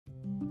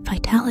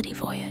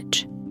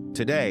Vitality-Voyage.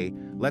 Today,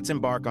 let's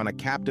embark on a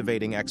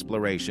captivating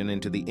exploration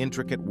into the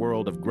intricate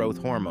world of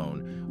growth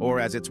hormone, or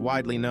as it's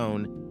widely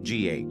known,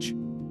 GH.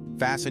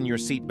 Fasten your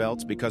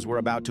seatbelts because we're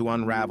about to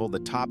unravel the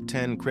top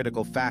 10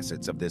 critical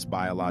facets of this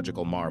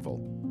biological marvel.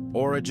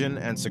 Origin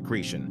and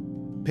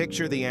secretion.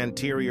 Picture the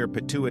anterior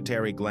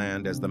pituitary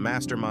gland as the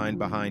mastermind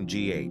behind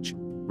GH,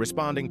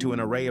 responding to an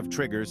array of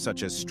triggers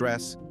such as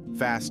stress,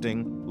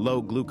 fasting,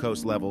 low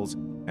glucose levels,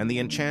 and the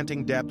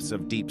enchanting depths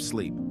of deep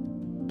sleep.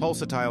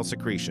 Pulsatile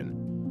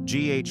secretion.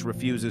 GH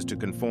refuses to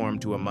conform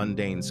to a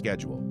mundane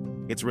schedule.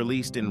 It's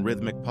released in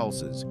rhythmic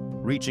pulses,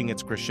 reaching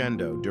its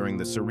crescendo during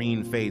the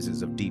serene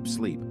phases of deep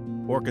sleep,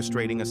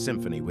 orchestrating a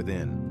symphony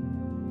within.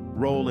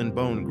 Role in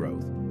bone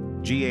growth.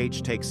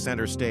 GH takes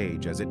center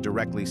stage as it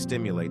directly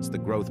stimulates the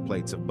growth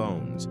plates of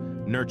bones,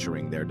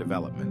 nurturing their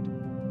development.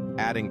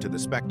 Adding to the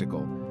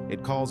spectacle,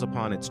 it calls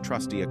upon its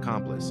trusty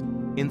accomplice,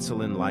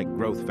 Insulin-like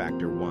Growth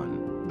Factor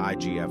 1,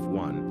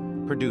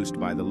 IGF-1, produced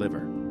by the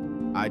liver.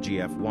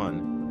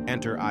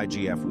 Enter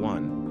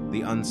IGF-1,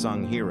 the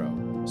unsung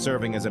hero,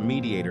 serving as a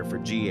mediator for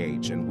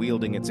GH and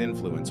wielding its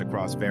influence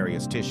across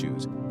various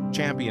tissues,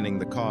 championing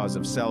the cause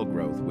of cell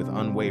growth with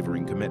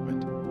unwavering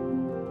commitment.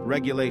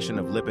 Regulation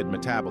of lipid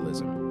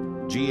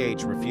metabolism.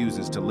 GH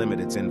refuses to limit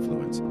its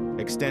influence,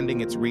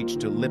 extending its reach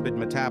to lipid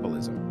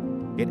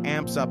metabolism. It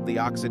amps up the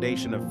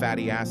oxidation of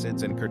fatty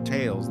acids and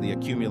curtails the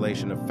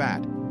accumulation of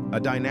fat, a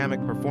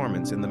dynamic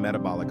performance in the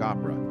metabolic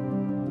opera.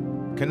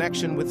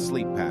 Connection with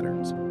sleep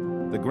patterns.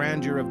 The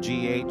grandeur of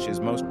GH is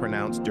most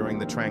pronounced during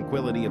the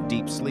tranquility of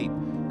deep sleep,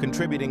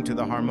 contributing to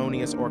the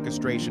harmonious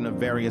orchestration of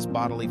various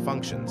bodily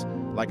functions,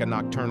 like a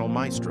nocturnal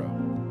maestro.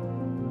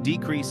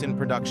 Decrease in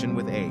production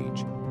with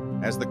age.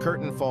 As the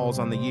curtain falls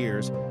on the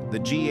years, the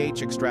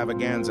GH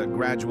extravaganza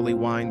gradually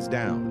winds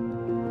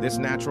down. This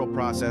natural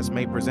process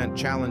may present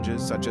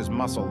challenges such as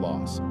muscle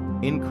loss,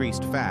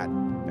 increased fat,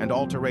 and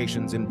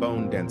alterations in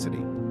bone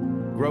density.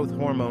 Growth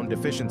hormone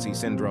deficiency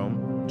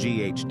syndrome,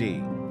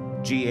 GHD.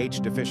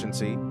 GH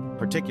deficiency,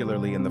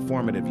 particularly in the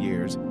formative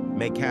years,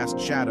 may cast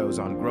shadows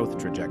on growth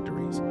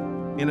trajectories.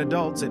 In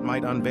adults, it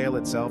might unveil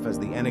itself as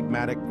the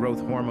enigmatic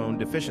growth hormone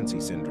deficiency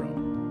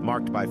syndrome,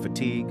 marked by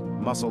fatigue,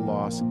 muscle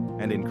loss,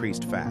 and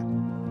increased fat.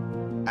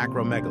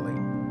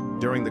 Acromegaly.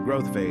 During the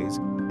growth phase,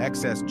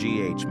 excess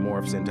GH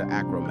morphs into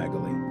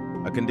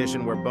acromegaly, a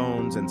condition where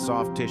bones and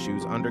soft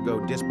tissues undergo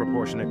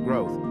disproportionate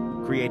growth,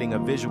 creating a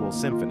visual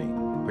symphony,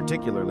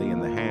 particularly in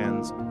the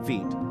hands,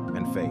 feet,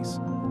 and face.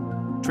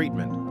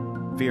 Treatment.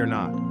 Fear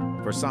not,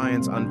 for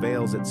science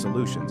unveils its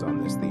solutions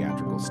on this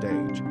theatrical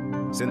stage.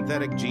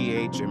 Synthetic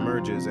GH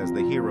emerges as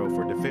the hero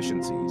for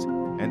deficiencies,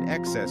 and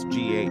excess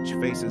GH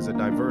faces a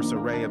diverse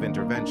array of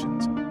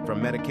interventions,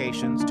 from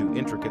medications to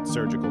intricate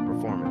surgical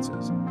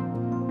performances.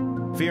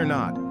 Fear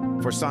not,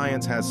 for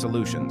science has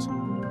solutions.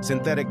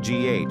 Synthetic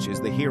GH is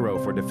the hero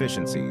for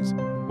deficiencies,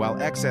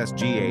 while excess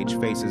GH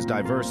faces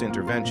diverse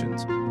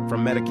interventions,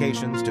 from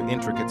medications to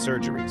intricate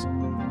surgeries.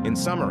 In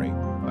summary,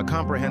 a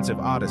comprehensive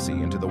odyssey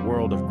into the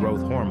world of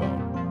growth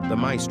hormone, the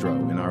maestro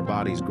in our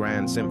body's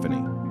grand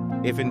symphony.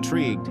 If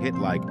intrigued, hit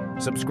like,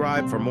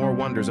 subscribe for more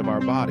wonders of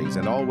our bodies,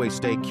 and always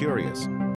stay curious.